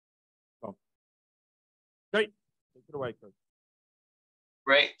Oh, great. Take it away, Kurt.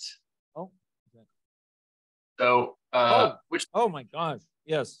 Great. Oh, okay. So, oh my gosh.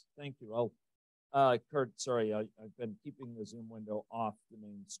 Yes, thank you. Kurt, sorry, I've been keeping the Zoom window off the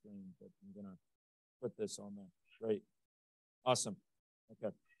main screen, but I'm gonna put this on there. Great. Awesome.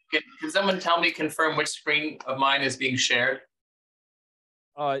 Okay. Can someone confirm which screen of mine is being shared?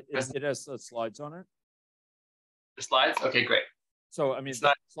 It has the slides on it. The slides? Okay, great. So, I mean,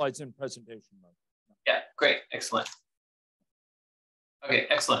 slides in presentation mode. Yeah, great, excellent. Okay,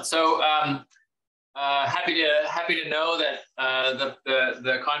 excellent. So, happy to know that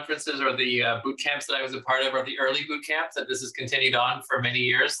the conferences or the boot camps that I was a part of are the early boot camps, that this has continued on for many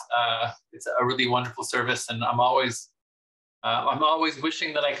years. It's a really wonderful service, and I'm always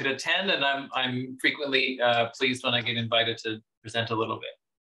wishing that I could attend, and I'm frequently pleased when I get invited to present a little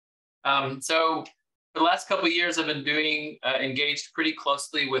bit. So for the last couple of years, I've been engaged pretty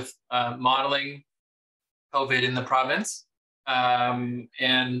closely with modeling COVID in the province.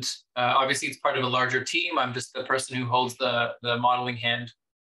 Obviously it's part of a larger team. I'm just the person who holds the modeling hand.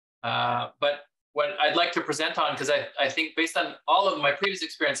 But what I'd like to present on, because I think based on all of my previous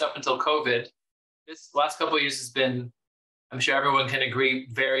experience up until COVID, this last couple of years has been, I'm sure everyone can agree,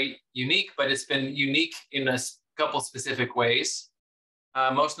 very unique, but it's been unique in a couple specific ways.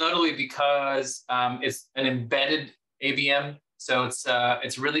 Most notably because it's an embedded ABM. So it's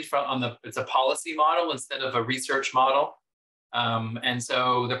really it's a policy model instead of a research model. And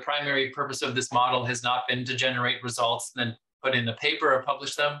so the primary purpose of this model has not been to generate results and then put in a paper or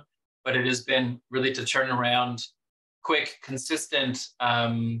publish them, but it has been really to turn around quick, consistent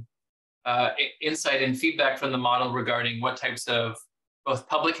insight and feedback from the model regarding what types of both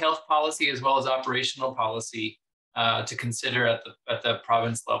public health policy as well as operational policy to consider at the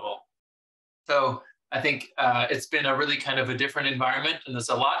province level. So I think it's been a really kind of a different environment, and there's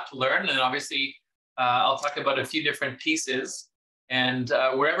a lot to learn. And obviously, I'll talk about a few different pieces, and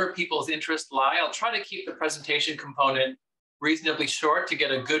wherever people's interests lie, I'll try to keep the presentation component reasonably short to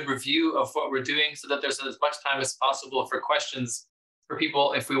get a good review of what we're doing, so that there's as much time as possible for questions for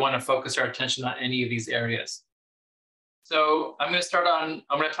people if we want to focus our attention on any of these areas. So I'm going to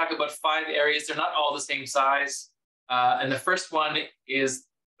talk about 5 areas. They're not all the same size. And the first one is,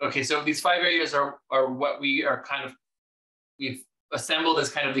 okay, so these 5 areas are what we've assembled as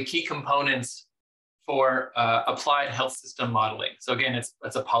kind of the key components for applied health system modeling. So again,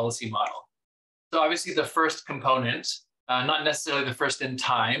 it's a policy model. So obviously the first component, not necessarily the first in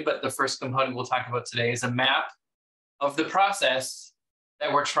time, but the first component we'll talk about today is a map of the process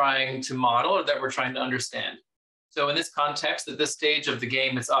that we're trying to model or that we're trying to understand. So in this context, at this stage of the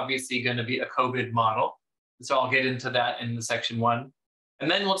game, it's obviously going to be a COVID model. So I'll get into that in the section 1. And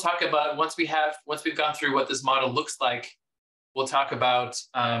then we'll talk about, once we've gone through what this model looks like, we'll talk about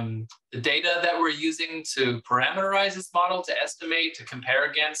the data that we're using to parameterize this model, to estimate, to compare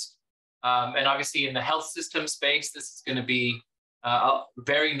against. And obviously in the health system space, this is going to be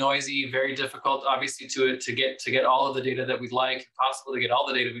very noisy, very difficult, obviously, to get all of the data that we'd like, possible to get all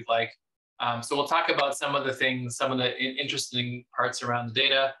the data we'd like. So we'll talk about some of the things, some of the interesting parts around the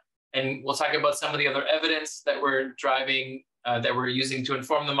data, and we'll talk about some of the other evidence that we're driving, that we're using to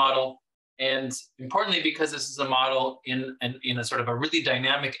inform the model. And importantly, because this is a model in a sort of a really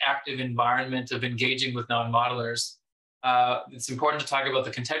dynamic, active environment of engaging with non-modelers, it's important to talk about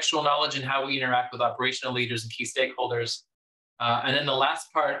the contextual knowledge and how we interact with operational leaders and key stakeholders. And then the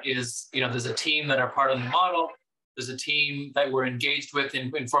last part is, there's a team that are part of the model. There's a team that we're engaged with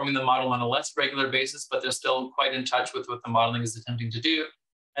in informing the model on a less regular basis, but they're still quite in touch with what the modeling is attempting to do.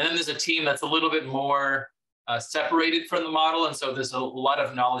 And then there's a team that's a little bit more separated from the model. And so there's a lot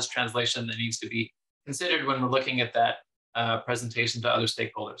of knowledge translation that needs to be considered when we're looking at that presentation to other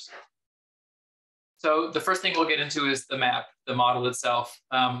stakeholders. So the first thing we'll get into is the map, the model itself.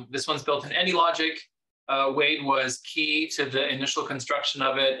 This one's built in AnyLogic. Wade was key to the initial construction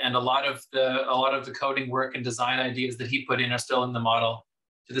of it, and a lot of the coding work and design ideas that he put in are still in the model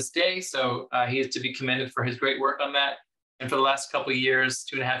to this day. So he is to be commended for his great work on that. And for the last couple of years,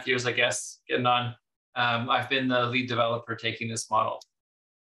 2.5 years, I guess, getting on, I've been the lead developer taking this model.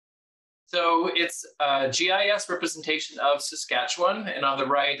 So it's a GIS representation of Saskatchewan, and on the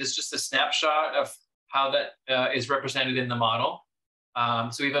right is just a snapshot of how that is represented in the model.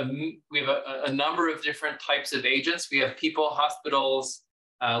 So we have a number of different types of agents. We have people, hospitals,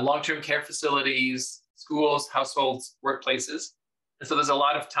 long-term care facilities, schools, households, workplaces. And so there's a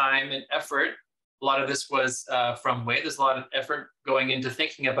lot of time and effort. A lot of this was from Wade. There's a lot of effort going into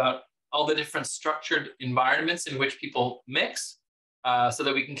thinking about all the different structured environments in which people mix, so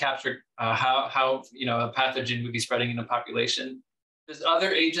that we can capture how a pathogen would be spreading in a population. There's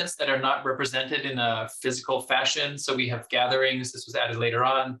other agents that are not represented in a physical fashion. So we have gatherings, this was added later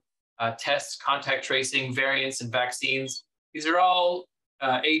on, tests, contact tracing, variants, and vaccines. These are all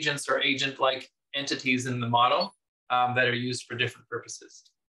agents or agent-like entities in the model that are used for different purposes.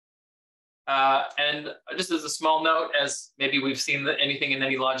 And just as a small note, as maybe we've seen that anything in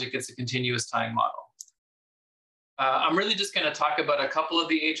any logic, it's a continuous time model. I'm really just going to talk about a couple of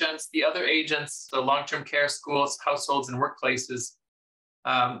the agents. The other agents, so long-term care, schools, households, and workplaces,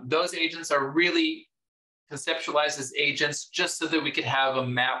 those agents are really conceptualized as agents just so that we could have a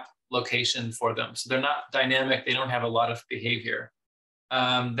map location for them. So they're not dynamic. They don't have a lot of behavior.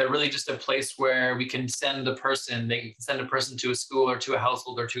 They're really just a place where we can send a person. They can send a person to a school or to a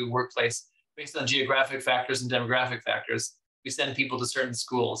household or to a workplace based on geographic factors and demographic factors. We send people to certain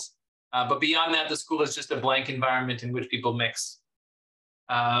schools. But beyond that, the school is just a blank environment in which people mix.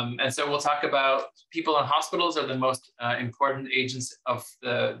 And so we'll talk about people in hospitals are the most important agents of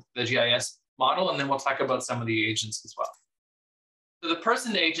the GIS model, and then we'll talk about some of the agents as well. So the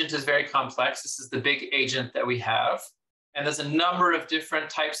person agent is very complex. This is the big agent that we have. And there's a number of different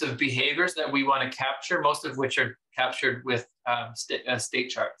types of behaviors that we want to capture, most of which are captured with state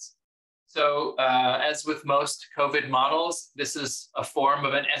charts. So as with most COVID models, this is a form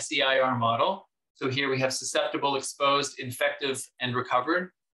of an SEIR model. So here we have susceptible, exposed, infective, and recovered.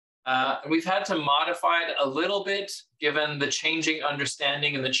 And we've had to modify it a little bit given the changing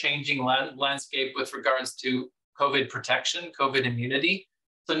understanding and the changing landscape with regards to COVID protection, COVID immunity.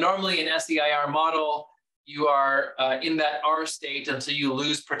 So normally in SEIR model, you are in that R state until you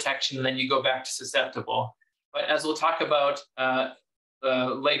lose protection, and then you go back to susceptible. But as we'll talk about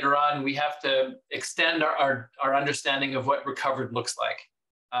later on, we have to extend our understanding of what recovered looks like.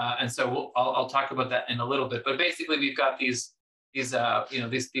 And so I'll talk about that in a little bit. But basically, we've got these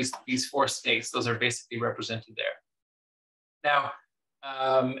four states. Those are basically represented there. Now,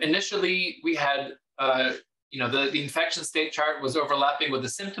 initially, we had the infection state chart was overlapping with the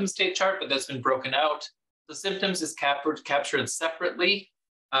symptom state chart, but that's been broken out. The symptoms is captured separately.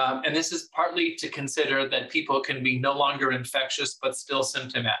 And this is partly to consider that people can be no longer infectious, but still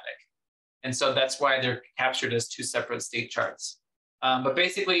symptomatic. And so that's why they're captured as two separate state charts. But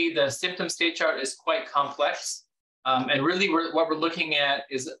basically, the symptom state chart is quite complex. And really, what we're looking at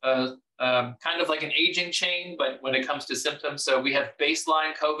is kind of like an aging chain, but when it comes to symptoms. So we have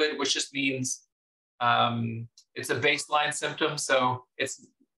baseline COVID, which just means it's a baseline symptom. So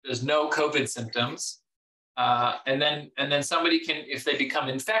there's no COVID symptoms. And then somebody can, if they become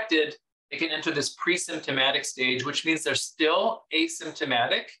infected, they can enter this pre-symptomatic stage, which means they're still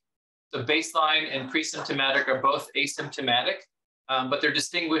asymptomatic. So baseline and pre-symptomatic are both asymptomatic, but they're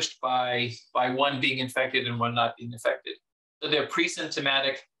distinguished by one being infected and one not being infected. So they're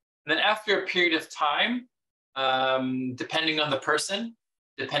pre-symptomatic. And then after a period of time, depending on the person,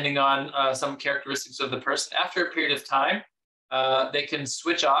 depending on some characteristics of the person, after a period of time, they can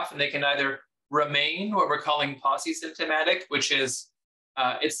switch off and they can either remain what we're calling paucisymptomatic, which is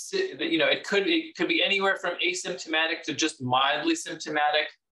it could be anywhere from asymptomatic to just mildly symptomatic.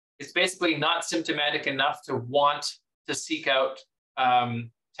 It's basically not symptomatic enough to want to seek out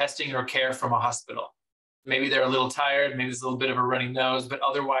testing or care from a hospital. Maybe they're a little tired, maybe there's a little bit of a runny nose, but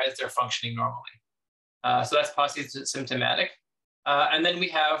otherwise they're functioning normally. So that's paucisymptomatic. And then we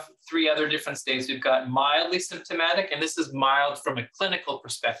have three other different states. We've got mildly symptomatic, and this is mild from a clinical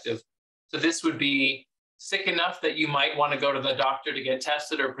perspective. So this would be sick enough that you might want to go to the doctor to get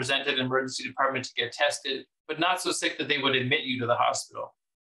tested or present at an emergency department to get tested, but not so sick that they would admit you to the hospital.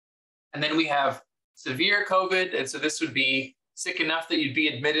 And then we have severe COVID. And so this would be sick enough that you'd be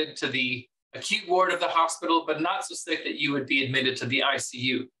admitted to the acute ward of the hospital, but not so sick that you would be admitted to the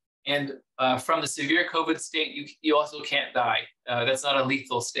ICU. And from the severe COVID state, you also can't die. That's not a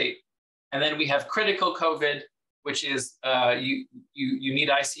lethal state. And then we have critical COVID, which is you need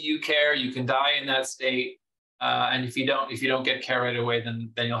ICU care. You can die in that state, and if you don't get care right away,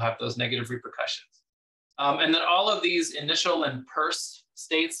 then you'll have those negative repercussions. And then all of these initial and PERS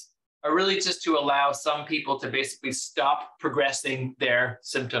states are really just to allow some people to basically stop progressing their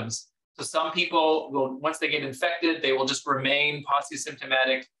symptoms. So some people will, once they get infected, they will just remain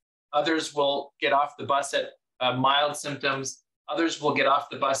paucisymptomatic. Others will get off the bus at mild symptoms. Others will get off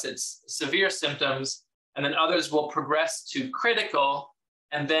the bus at severe symptoms. And then others will progress to critical,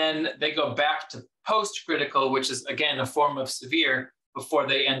 and then they go back to post-critical, which is, again, a form of severe, before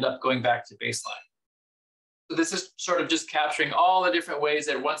they end up going back to baseline. So this is sort of just capturing all the different ways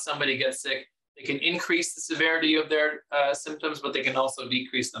that once somebody gets sick, they can increase the severity of their symptoms, but they can also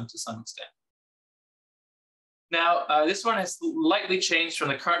decrease them to some extent. Now, this one has slightly changed from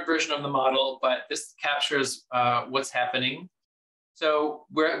the current version of the model, but this captures what's happening. So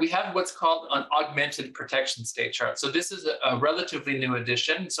we have what's called an augmented protection state chart. So this is a relatively new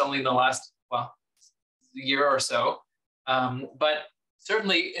addition. It's only in the last, well, year or so. But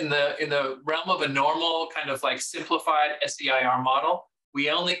certainly in the realm of a normal kind of like simplified SEIR model, we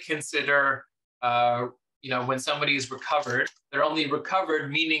only consider, when somebody is recovered, they're only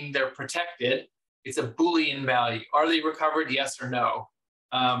recovered, meaning they're protected. It's a Boolean value. Are they recovered? Yes or no.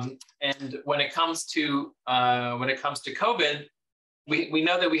 And when it comes to COVID, we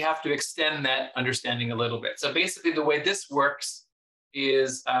know that we have to extend that understanding a little bit. So basically the way this works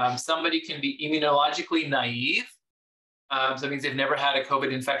is somebody can be immunologically naive. So that means they've never had a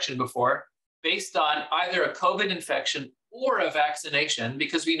COVID infection before, based on either a COVID infection or a vaccination,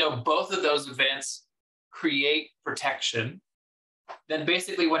 because we know both of those events create protection. Then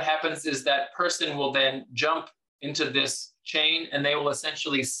basically what happens is that person will then jump into this chain and they will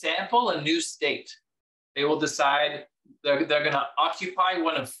essentially sample a new state. They will decide they're going to occupy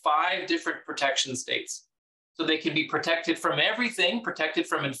one of 5 different protection states. So they can be protected from everything, protected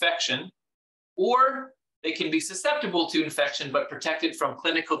from infection, or they can be susceptible to infection, but protected from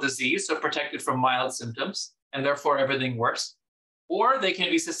clinical disease, so protected from mild symptoms, and therefore everything works. Or they can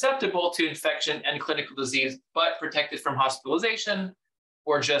be susceptible to infection and clinical disease, but protected from hospitalization,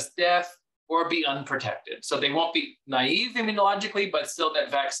 or just death, or be unprotected. So they won't be naive immunologically, but still that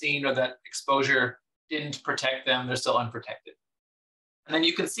vaccine or that exposure didn't protect them, they're still unprotected. And then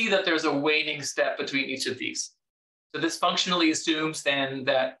you can see that there's a waning step between each of these. So this functionally assumes then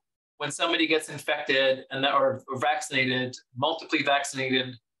that when somebody gets infected or vaccinated, multiply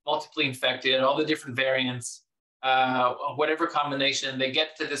infected, all the different variants, whatever combination, they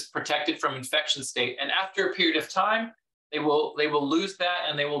get to this protected from infection state. And after a period of time, they will lose that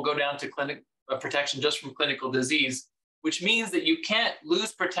and they will go down to protection just from clinical disease, which means that you can't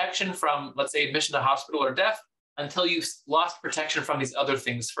lose protection from, let's say, admission to hospital or death until you've lost protection from these other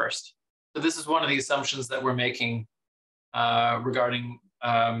things first. So this is one of the assumptions that we're making regarding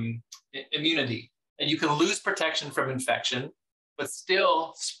immunity. And you can lose protection from infection, but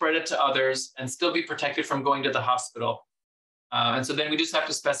still spread it to others and still be protected from going to the hospital. And so then we just have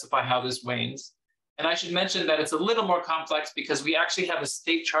to specify how this wanes. And I should mention that it's a little more complex because we actually have a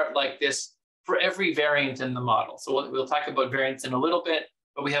state chart like this for every variant in the model. So we'll talk about variants in a little bit,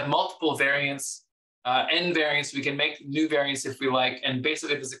 but we have multiple variants, N variants. We can make new variants if we like. And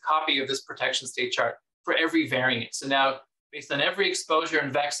basically there's a copy of this protection state chart for every variant. So now based on every exposure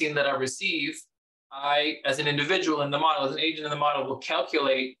and vaccine that I receive, I, as an individual in the model, as an agent in the model, will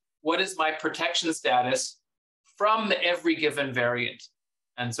calculate what is my protection status from every given variant.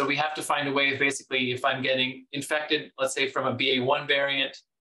 And so we have to find a way, basically, if I'm getting infected, let's say from a BA1 variant,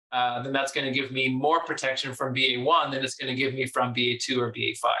 then that's going to give me more protection from BA1 than it's going to give me from BA2 or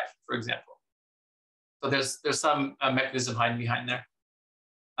BA5, for example. So there's some mechanism behind there.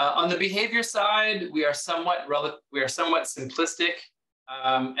 On the behavior side, we are somewhat simplistic.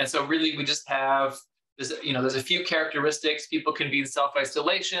 And so really we just have, there's a few characteristics. People can be in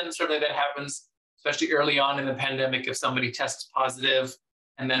self-isolation. Certainly that happens, especially early on in the pandemic, if somebody tests positive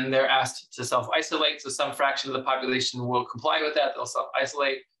and then they're asked to self-isolate. So some fraction of the population will comply with that. They'll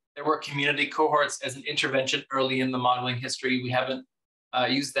self-isolate. There were community cohorts as an intervention early in the modeling history. We haven't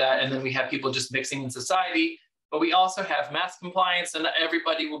used that. And then we have people just mixing in society. But we also have mask compliance, and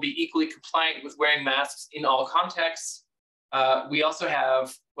everybody will be equally compliant with wearing masks in all contexts. We also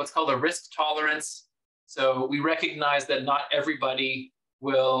have what's called a risk tolerance. So we recognize that not everybody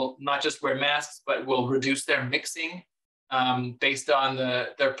will not just wear masks, but will reduce their mixing based on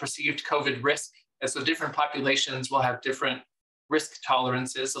their perceived COVID risk. And so different populations will have different risk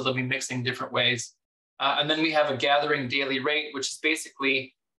tolerances, so they'll be mixing different ways. And then we have a gathering daily rate, which is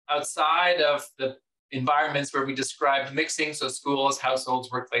basically outside of the environments where we described mixing, so schools, households,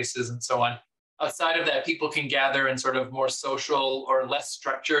 workplaces, and so on. Outside of that, people can gather in sort of more social or less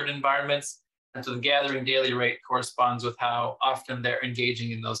structured environments. And so the gathering daily rate corresponds with how often they're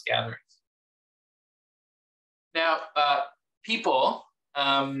engaging in those gatherings. Now, people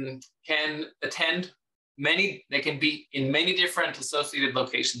can attend they can be in many different associated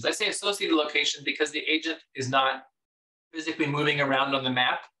locations. I say associated location because the agent is not physically moving around on the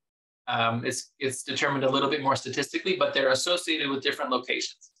map. It's determined a little bit more statistically, but they're associated with different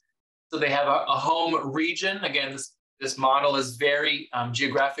locations. So they have a home region. Again, this model is very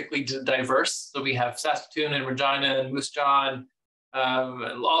geographically diverse. So we have Saskatoon and Regina and Moose Jaw,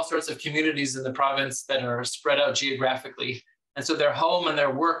 all sorts of communities in the province that are spread out geographically. And so their home and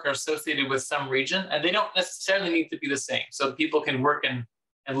their work are associated with some region, and they don't necessarily need to be the same. So people can work and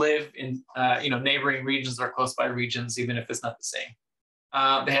live in neighboring regions or close by regions, even if it's not the same.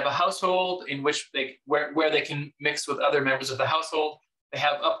 They have a household in which where they can mix with other members of the household. They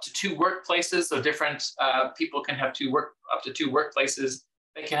have up to 2 workplaces, so different people can have up to 2 workplaces.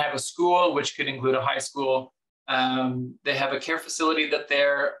 They can have a school, which could include a high school. They have a care facility that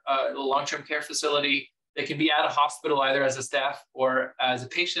they're a long-term care facility. They can be at a hospital either as a staff or as a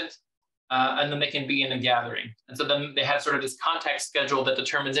patient, and then they can be in a gathering. And so then they have sort of this contact schedule that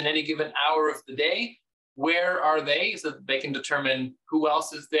determines in any given hour of the day, where are they, so that they can determine who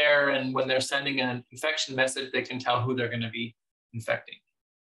else is there, and when they're sending an infection message, they can tell who they're going to be infecting.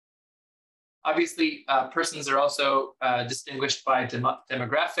 Obviously, persons are also distinguished by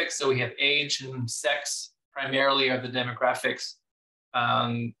demographics. So we have age and sex primarily are the demographics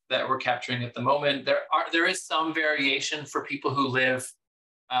that we're capturing at the moment. There is some variation for people who live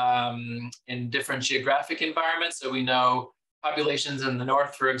in different geographic environments. So we know populations in the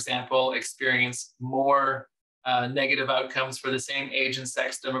north, for example, experience more negative outcomes for the same age and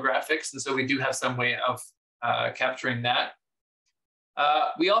sex demographics. And so we do have some way of capturing that.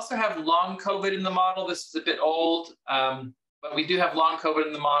 We also have long COVID in the model. This is a bit old, but we do have long COVID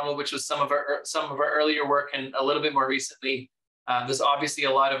in the model, which was some of our earlier work, and a little bit more recently. There's obviously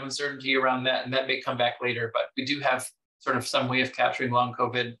a lot of uncertainty around that, and that may come back later, but we do have sort of some way of capturing long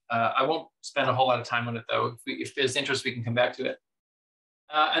COVID. I won't spend a whole lot of time on it, though. If there's interest, we can come back to it.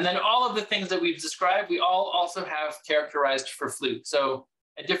 And then all of the things that we've described, we all also have characterized for flu. So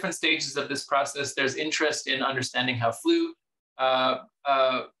at different stages of this process, there's interest in understanding how flu, how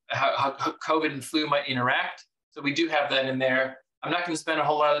COVID and flu might interact. So we do have that in there. I'm not going to spend a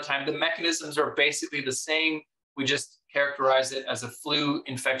whole lot of time. The mechanisms are basically the same. We just characterize it as a flu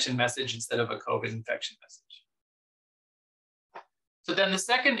infection message instead of a COVID infection message. So then the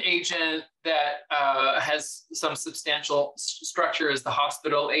second agent that has some substantial structure is the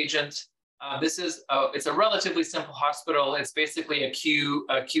hospital agent. It's a relatively simple hospital. It's basically a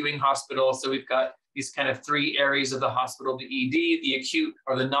queuing hospital. So we've got these kind of 3 areas of the hospital: the ED, the acute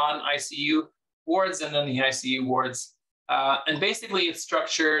or the non-ICU wards, and then the ICU wards. And basically it's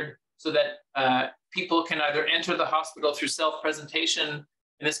structured so that people can either enter the hospital through self-presentation.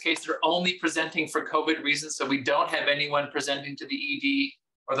 In this case, they're only presenting for COVID reasons. So we don't have anyone presenting to the ED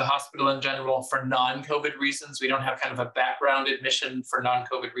or the hospital in general for non-COVID reasons. We don't have kind of a background admission for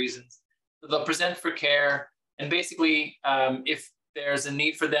non-COVID reasons. So they'll present for care. And basically, if there's a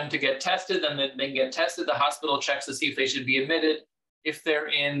need for them to get tested, then they can get tested. The hospital checks to see if they should be admitted. If they're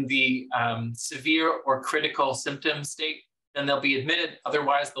in the severe or critical symptom state, then they'll be admitted.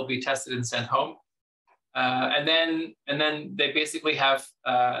 Otherwise, they'll be tested and sent home. And then they basically have,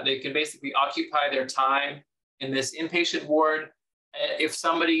 they can basically occupy their time in this inpatient ward. If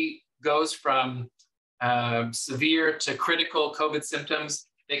somebody goes from severe to critical COVID symptoms,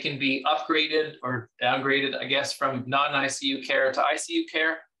 they can be upgraded or downgraded, I guess, from non-ICU care to ICU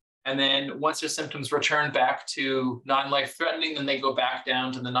care. And then once their symptoms return back to non-life-threatening, then they go back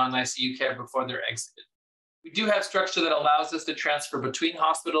down to the non-ICU care before they're exited. We do have structure that allows us to transfer between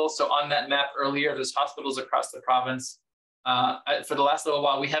hospitals. So on that map earlier, there's hospitals across the province. For the last little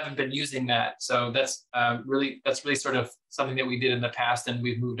while, we haven't been using that. So that's really sort of something that we did in the past, and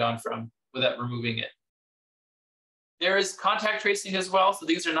we've moved on from without removing it. There is contact tracing as well. So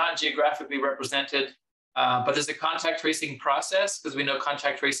these are not geographically represented, but there's a contact tracing process because we know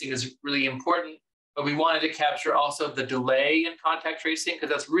contact tracing is really important. But we wanted to capture also the delay in contact tracing because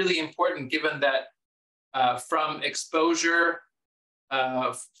that's really important given that from exposure,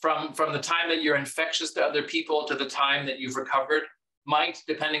 from the time that you're infectious to other people to the time that you've recovered might,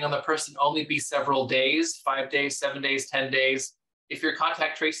 depending on the person, only be several days, 5 days, 7 days, 10 days. If your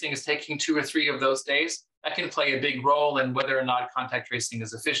contact tracing is taking 2 or 3 of those days, that can play a big role in whether or not contact tracing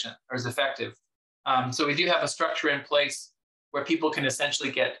is efficient or is effective. So we do have a structure in place where people can essentially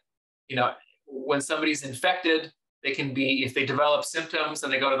get, when somebody's infected, they can be, if they develop symptoms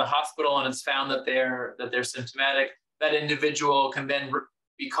and they go to the hospital and it's found that they're symptomatic, that individual can then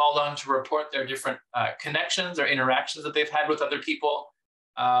be called on to report their different connections or interactions that they've had with other people.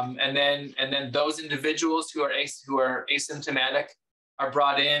 And then those individuals who are asymptomatic are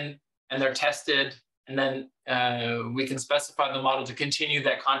brought in and they're tested. And then we can specify the model to continue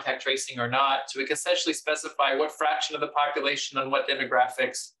that contact tracing or not. So we can essentially specify what fraction of the population on what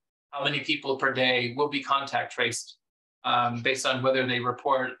demographics, how many people per day will be contact traced based on whether they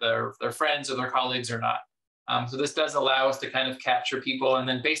report their friends or their colleagues or not. So this does allow us to kind of capture people. And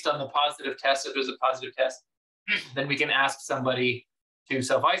then based on the positive test, if there's a positive test, then we can ask somebody to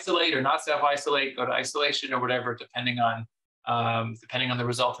self-isolate or not self-isolate, go to isolation or whatever, depending on the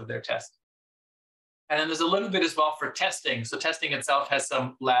result of their test. And then there's a little bit as well for testing. So testing itself has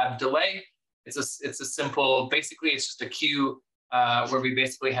some lab delay. It's a simple, basically it's just a queue where we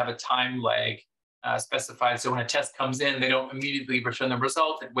basically have a time lag specified. So when a test comes in, they don't immediately return the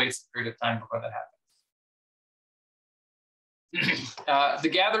result. It waits a period of time before that happens. The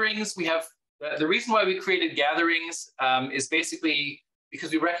gatherings, we have, the reason why we created gatherings is basically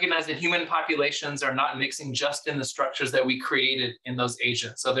because we recognize that human populations are not mixing just in the structures that we created in those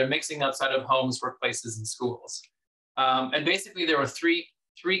agents. So they're mixing outside of homes, workplaces, and schools. And basically there were three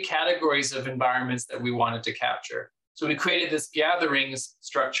categories of environments that we wanted to capture. So we created this gatherings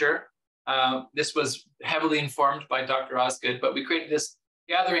structure. This was heavily informed by Dr. Osgood, but we created this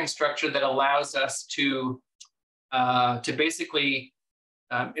gathering structure that allows us to basically,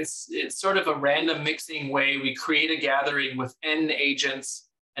 it's sort of a random mixing way. We create a gathering with N agents,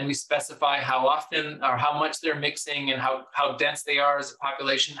 and we specify how often or how much they're mixing and how dense they are as a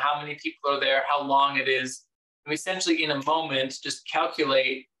population, how many people are there, how long it is. And we essentially, in a moment, just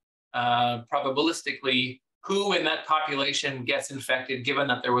calculate probabilistically who in that population gets infected, given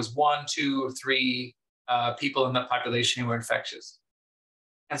that there was 1, 2, or 3 people in that population who were infectious.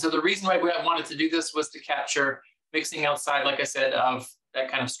 And so the reason why we wanted to do this was to capture mixing outside, like I said, of that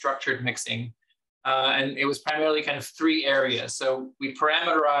kind of structured mixing. And it was primarily kind of 3 areas. So we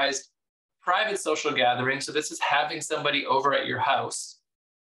parameterized private social gatherings. So this is having somebody over at your house.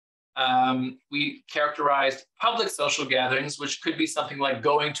 We characterized public social gatherings, which could be something like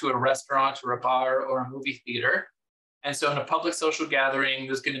going to a restaurant or a bar or a movie theater. And so in a public social gathering,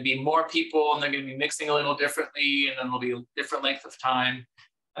 there's going to be more people and they're going to be mixing a little differently, and then there'll be a different length of time.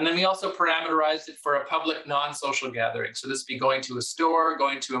 And then we also parameterized it for a public non-social gathering. So this would be going to a store,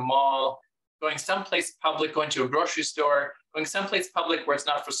 going to a mall, going someplace public, going to a grocery store, going someplace public where it's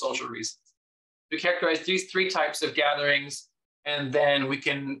not for social reasons. We characterize these 3 types of gatherings, and then we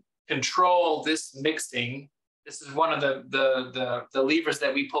can control this mixing. This is one of the levers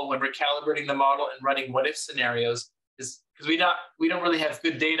that we pull when we're calibrating the model and running what-if scenarios, is because we don't really have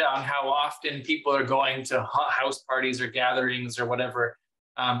good data on how often people are going to house parties or gatherings or whatever.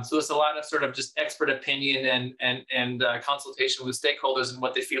 So there's a lot of sort of just expert opinion and consultation with stakeholders and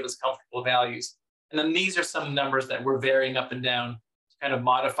what they feel is comfortable values. And then these are some numbers that we're varying up and down to kind of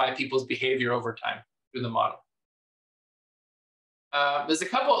modify people's behavior over time through the model. There's a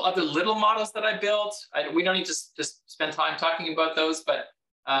couple other little models that I built. We don't need to just spend time talking about those, but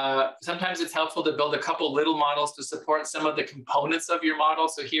sometimes it's helpful to build a couple little models to support some of the components of your model.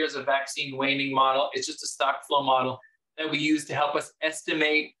 So here's a vaccine waning model. It's just a stock flow model that we use to help us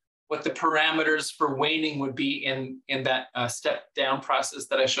estimate what the parameters for waning would be in that step down process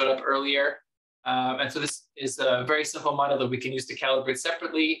that I showed up earlier. And so this is a very simple model that we can use to calibrate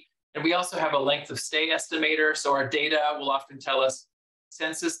separately. And we also have a length of stay estimator. So our data will often tell us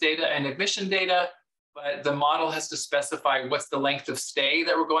census data and admission data, but the model has to specify what's the length of stay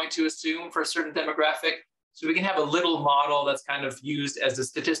that we're going to assume for a certain demographic. So we can have a little model that's kind of used as a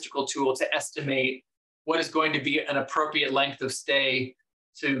statistical tool to estimate what is going to be an appropriate length of stay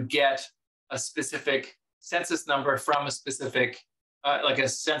to get a specific census number from a specific, like a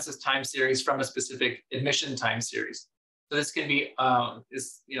census time series from a specific admission time series. So this can be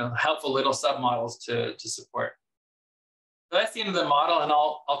helpful little submodels to support. So that's the end of the model, and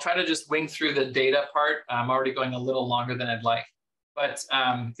I'll try to just wing through the data part. I'm already going a little longer than I'd like, but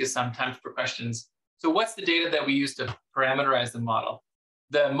give some time for questions. So what's the data that we use to parameterize the model?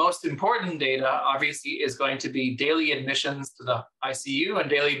 The most important data, obviously, is going to be daily admissions to the ICU and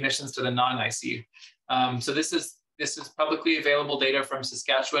daily admissions to the non-ICU. So this is publicly available data from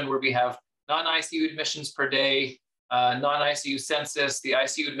Saskatchewan, where we have non-ICU admissions per day, non-ICU census, the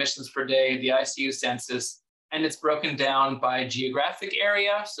ICU admissions per day, the ICU census, and it's broken down by geographic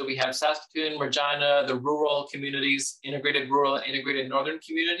area. So we have Saskatoon, Regina, the rural communities, integrated rural and integrated northern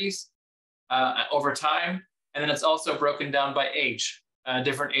communities over time. And then it's also broken down by age,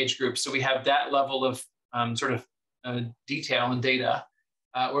 different age groups. So we have that level of detail and data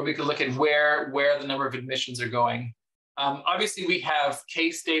where we could look at where the number of admissions are going. Obviously, we have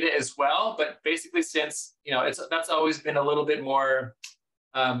case data as well, but basically, since that's always been a little bit more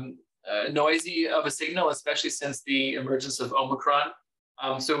noisy of a signal, especially since the emergence of Omicron.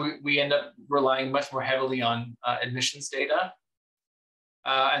 So we end up relying much more heavily on admissions data,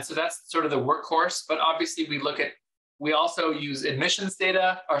 and so that's sort of the workhorse. But obviously, we also use admissions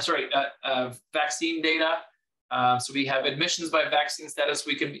data, vaccine data. So we have admissions by vaccine status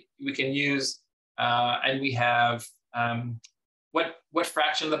we can use, and we have what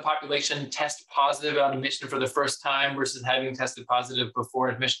fraction of the population test positive on admission for the first time versus having tested positive before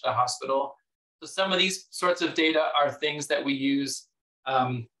admission to the hospital. So some of these sorts of data are things that we use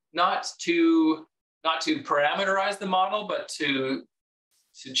not to parameterize the model, but to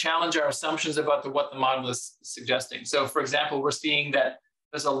challenge our assumptions about what the model is suggesting. So for example, we're seeing that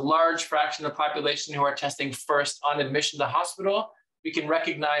there's a large fraction of the population who are testing first on admission to hospital. We can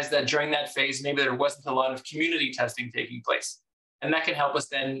recognize that during that phase, maybe there wasn't a lot of community testing taking place. And that can help us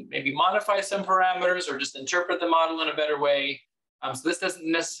then maybe modify some parameters or just interpret the model in a better way. So this doesn't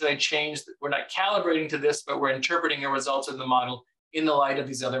necessarily change, we're not calibrating to this, but we're interpreting the results of the model in the light of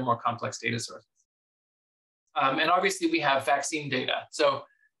these other more complex data sources. And obviously we have vaccine data. So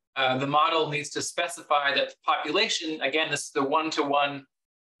the model needs to specify that the population, again, this is the one-to-one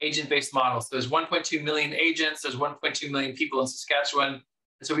agent-based model. So there's 1.2 million agents, there's 1.2 million people in Saskatchewan.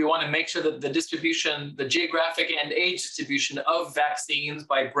 And so we want to make sure that the distribution, the geographic and age distribution of vaccines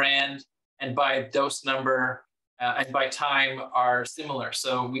by brand and by dose number and by time are similar.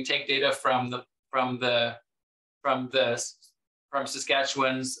 So we take data from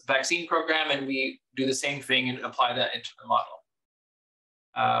Saskatchewan's vaccine program, and we do the same thing and apply that into the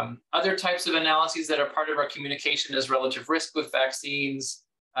model. Other types of analyses that are part of our communication is relative risk with vaccines.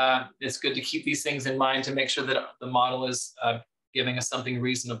 It's good to keep these things in mind to make sure that the model is giving us something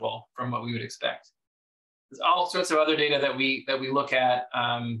reasonable from what we would expect. There's all sorts of other data that we look at.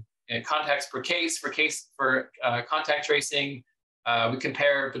 Contacts per case, for contact tracing. We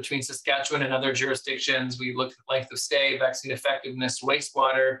compare between Saskatchewan and other jurisdictions. We look at length of stay, vaccine effectiveness,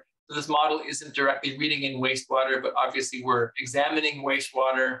 wastewater. So this model isn't directly reading in wastewater, but obviously we're examining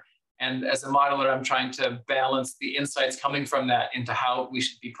wastewater. And as a modeler, I'm trying to balance the insights coming from that into how we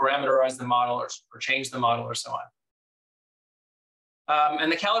should be parameterize the model or change the model or so on.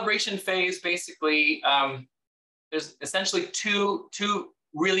 And the calibration phase, basically, there's essentially two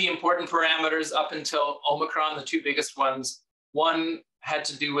really important parameters up until Omicron, the two biggest ones. One had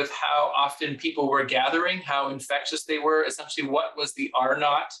to do with how often people were gathering, how infectious they were, essentially what was the R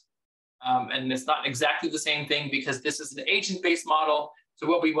naught. And it's not exactly the same thing because this is an agent-based model. So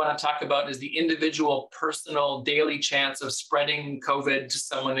what we want to talk about is the individual, personal, daily chance of spreading COVID to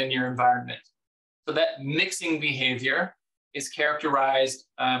someone in your environment. So that mixing behavior is characterized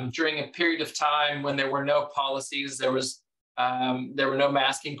during a period of time when there were no policies, there were no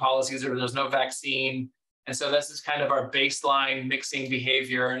masking policies, or there was no vaccine. And so this is kind of our baseline mixing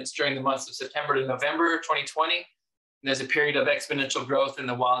behavior. And it's during the months of September to November 2020. And there's a period of exponential growth in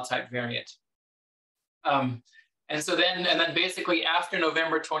the wild type variant. And then basically after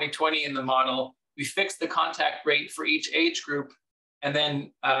November 2020 in the model, we fixed the contact rate for each age group. And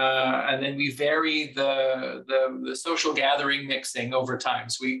then we vary the social gathering mixing over time.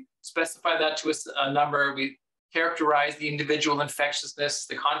 So we specify that to a number. We characterize the individual infectiousness,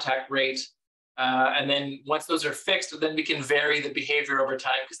 the contact rate. And then once those are fixed, then we can vary the behavior over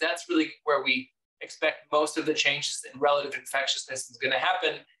time, because that's really where we expect most of the changes in relative infectiousness is going to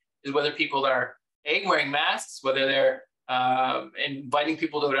happen, is whether people are wearing masks, whether they're inviting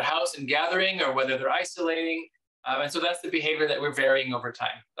people to their house and gathering, or whether they're isolating. And so that's the behavior that we're varying over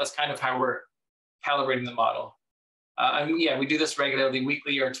time. That's kind of how we're calibrating the model. And yeah, we do this regularly,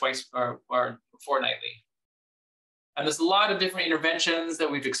 weekly or twice or fortnightly. And there's a lot of different interventions that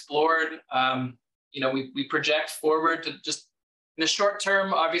we've explored. We project forward to just in the short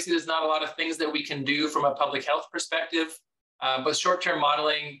term. Obviously, there's not a lot of things that we can do from a public health perspective, but short-term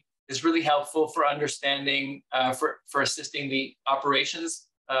modeling is really helpful for understanding, for assisting the operations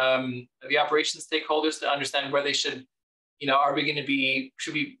stakeholders to understand where they should,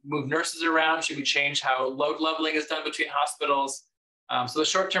 should we move nurses around? Should we change how load leveling is done between hospitals? So the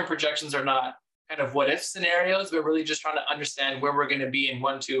short-term projections are not kind of what if scenarios. We're really just trying to understand where we're going to be in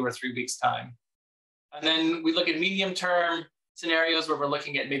 1, 2, or 3 weeks' time. And then we look at medium-term scenarios where we're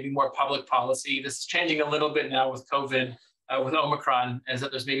looking at maybe more public policy. This is changing a little bit now with COVID, with Omicron, as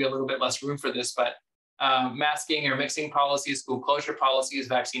that there's maybe a little bit less room for this, but masking or mixing policies, school closure policies,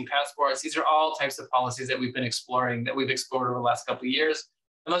 vaccine passports, these are all types of policies that we've been exploring, that we've explored over the last couple of years.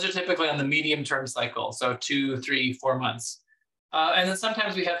 And those are typically on the medium-term cycle, so 2, 3, 4 months. And then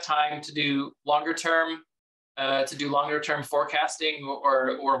sometimes we have time to do longer term forecasting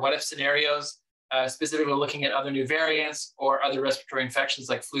or what if scenarios, specifically looking at other new variants or other respiratory infections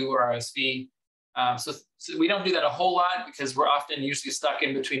like flu or RSV. So we don't do that a whole lot because we're often usually stuck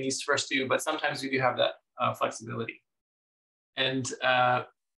in between these first two, but sometimes we do have that flexibility. And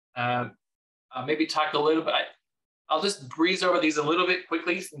maybe talk a little bit, I'll just breeze over these a little bit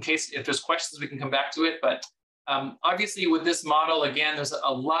quickly in case if there's questions, we can come back to it. But obviously with this model, again, there's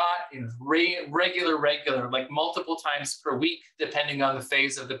a lot in regular, like multiple times per week, depending on the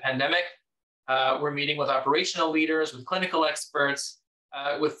phase of the pandemic. We're meeting with operational leaders, with clinical experts,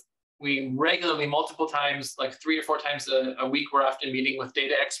 we regularly, multiple times, like 3 or 4 times a week, we're often meeting with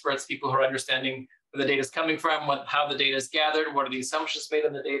data experts, people who are understanding where the data is coming from, how the data is gathered, what are the assumptions made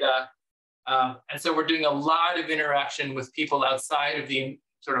on the data. And so we're doing a lot of interaction with people outside of the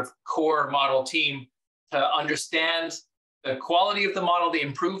sort of core model team to understand the quality of the model, to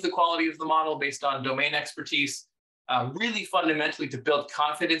improve the quality of the model based on domain expertise, really fundamentally to build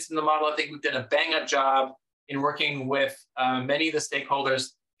confidence in the model. I think we've done a bang-up job in working with many of the stakeholders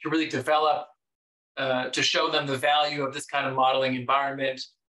to really develop, to show them the value of this kind of modeling environment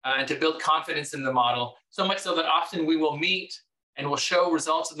and to build confidence in the model. So much so that often we will meet and we'll show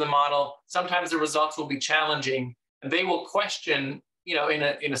results of the model. Sometimes the results will be challenging and they will question,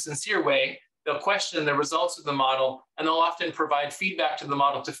 in a sincere way, they'll question the results of the model and they'll often provide feedback to the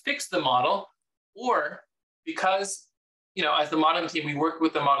model to fix the model, or because, as the modeling team, we work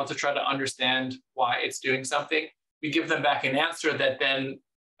with the model to try to understand why it's doing something. We give them back an answer that then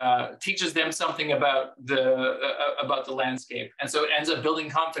teaches them something about the landscape. And so it ends up building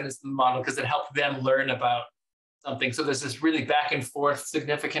confidence in the model because it helps them learn about something. So there's this really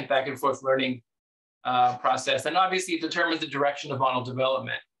significant back and forth learning process. And obviously it determines the direction of model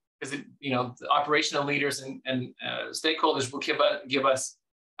development because, the operational leaders and stakeholders will give us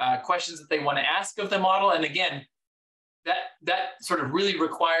questions that they want to ask of the model. And again, that sort of really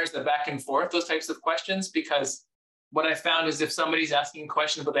requires the back and forth, those types of questions, because what I found is if somebody's asking a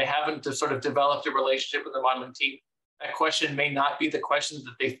question, but they haven't sort of developed a relationship with the modeling team, that question may not be the question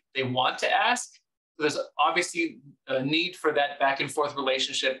that they want to ask. So there's obviously a need for that back and forth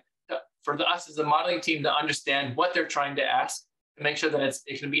relationship for us as a modeling team to understand what they're trying to ask, to make sure that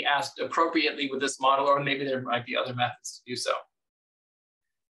it can be asked appropriately with this model, or maybe there might be other methods to do so.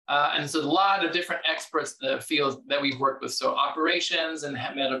 And so a lot of different experts in the field that we've worked with. So operations and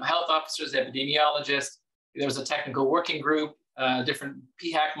medical health officers, epidemiologists. There was a technical working group, different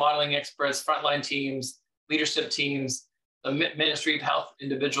PHAC modeling experts, frontline teams, leadership teams, the Ministry of Health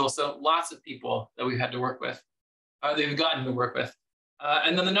individuals. So lots of people that we've had to work with, they've gotten to work with.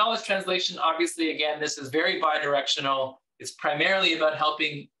 And then the knowledge translation, obviously, again, this is very bidirectional. It's primarily about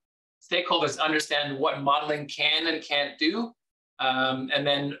helping stakeholders understand what modeling can and can't do, and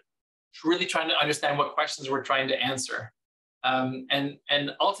then really trying to understand what questions we're trying to answer.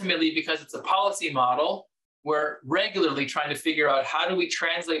 And ultimately, because it's a policy model, we're regularly trying to figure out how do we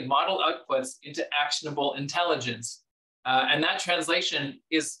translate model outputs into actionable intelligence. And that translation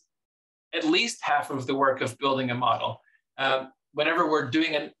is at least half of the work of building a model. Whenever we're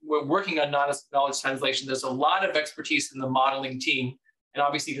working on knowledge translation, there's a lot of expertise in the modeling team. And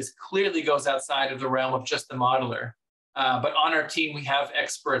obviously this clearly goes outside of the realm of just the modeler. But on our team, we have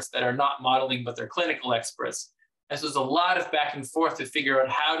experts that are not modeling, but they're clinical experts. And so there's a lot of back and forth to figure out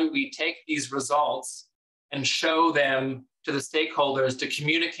how do we take these results and show them to the stakeholders, to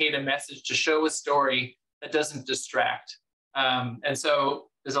communicate a message, to show a story that doesn't distract. And so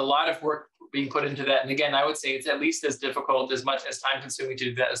there's a lot of work being put into that. And again, I would say it's at least as difficult, as much as time consuming to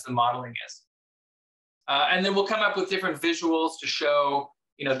do that as the modeling is. And then we'll come up with different visuals to show,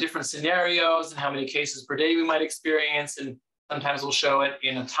 different scenarios and how many cases per day we might experience. And sometimes we'll show it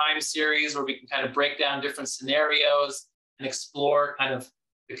in a time series where we can kind of break down different scenarios and explore kind of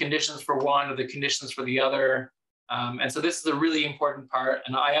the conditions for one or the conditions for the other. And so this is a really important part.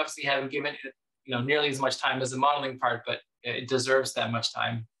 And I obviously haven't given it, nearly as much time as the modeling part, but it deserves that much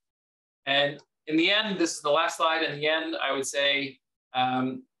time. And in the end, this is the last slide. In the end, I would say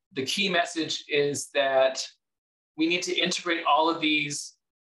the key message is that we need to integrate all of these.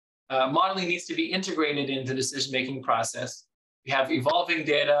 Modeling needs to be integrated into the decision-making process. We have evolving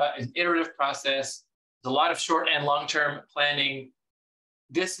data, an iterative process. There's a lot of short and long-term planning.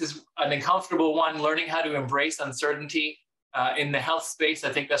 This is an uncomfortable one, learning how to embrace uncertainty in the health space.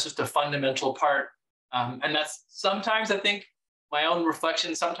 I think that's just a fundamental part. And that's sometimes, I think, my own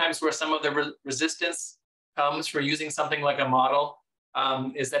reflection, sometimes where some of the resistance comes for using something like a model,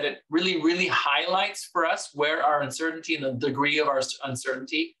 is that it really, really highlights for us where our uncertainty and the degree of our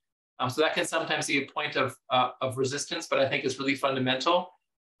uncertainty. So that can sometimes be a point of resistance, but I think it's really fundamental.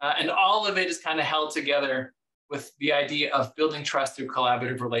 And all of it is kind of held together with the idea of building trust through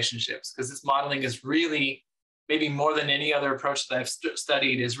collaborative relationships, because this modeling is really, maybe more than any other approach that I've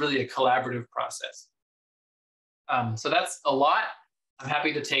studied, is really a collaborative process. So that's a lot. I'm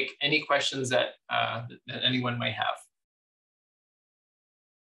happy to take any questions that anyone may have.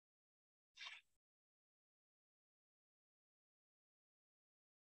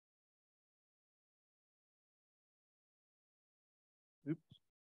 Oops.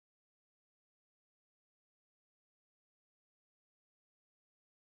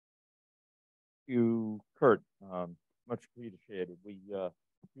 Thank you, Kurt. Much appreciated. We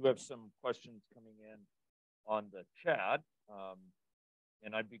do have some questions coming in on the chat.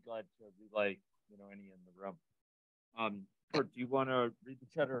 and I'd be glad to relay, any in the room. Kurt, do you want to read the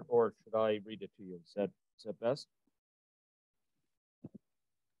chat, or should I read it to you? Is that best?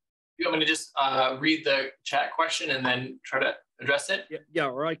 You want me to just read the chat question and then try to address it? Yeah,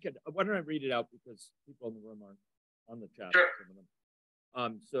 or I could. Why don't I read it out because people in the room aren't on the chat. Sure.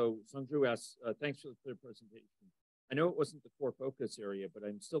 So Sungju asks, thanks for the clear presentation. I know it wasn't the core focus area, but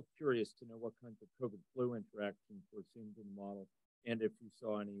I'm still curious to know what kinds of COVID flu interactions were seen in the model and if you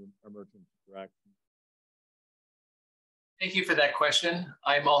saw any emergent interactions. Thank you for that question.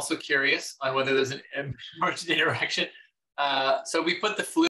 I'm also curious on whether there's an emergent interaction. So we put the flu